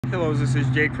Hello, this is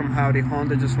Jake from Howdy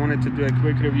Honda. Just wanted to do a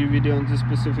quick review video on this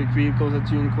specific vehicle that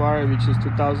you inquired, which is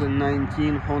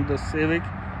 2019 Honda Civic.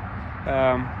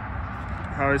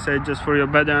 How I say, just for your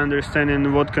better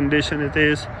understanding what condition it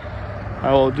is,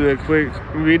 I will do a quick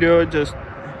video just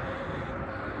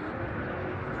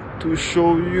to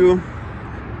show you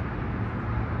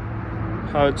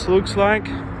how it looks like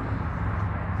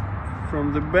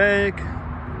from the back,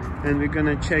 and we're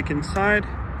gonna check inside.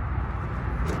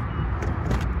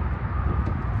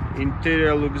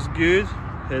 Interior looks good,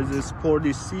 has the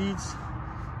sporty seats,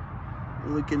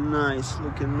 looking nice,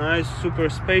 super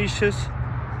spacious,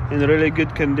 in really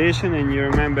good condition. And you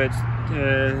remember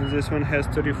this one has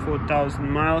 34,000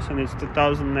 miles and it's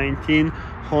 2019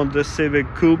 Honda Civic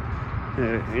Coupe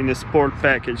in a sport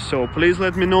package. So please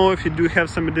let me know if you do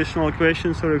have some additional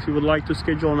questions, or if you would like to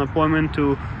schedule an appointment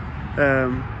to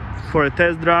for a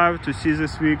test drive to see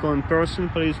this vehicle in person.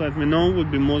 Please let me know, we'll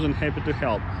be more than happy to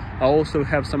help. I also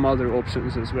have some other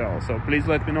options as well, so please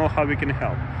let me know how we can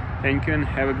help. Thank you and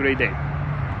have a great day.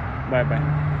 Bye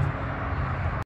bye.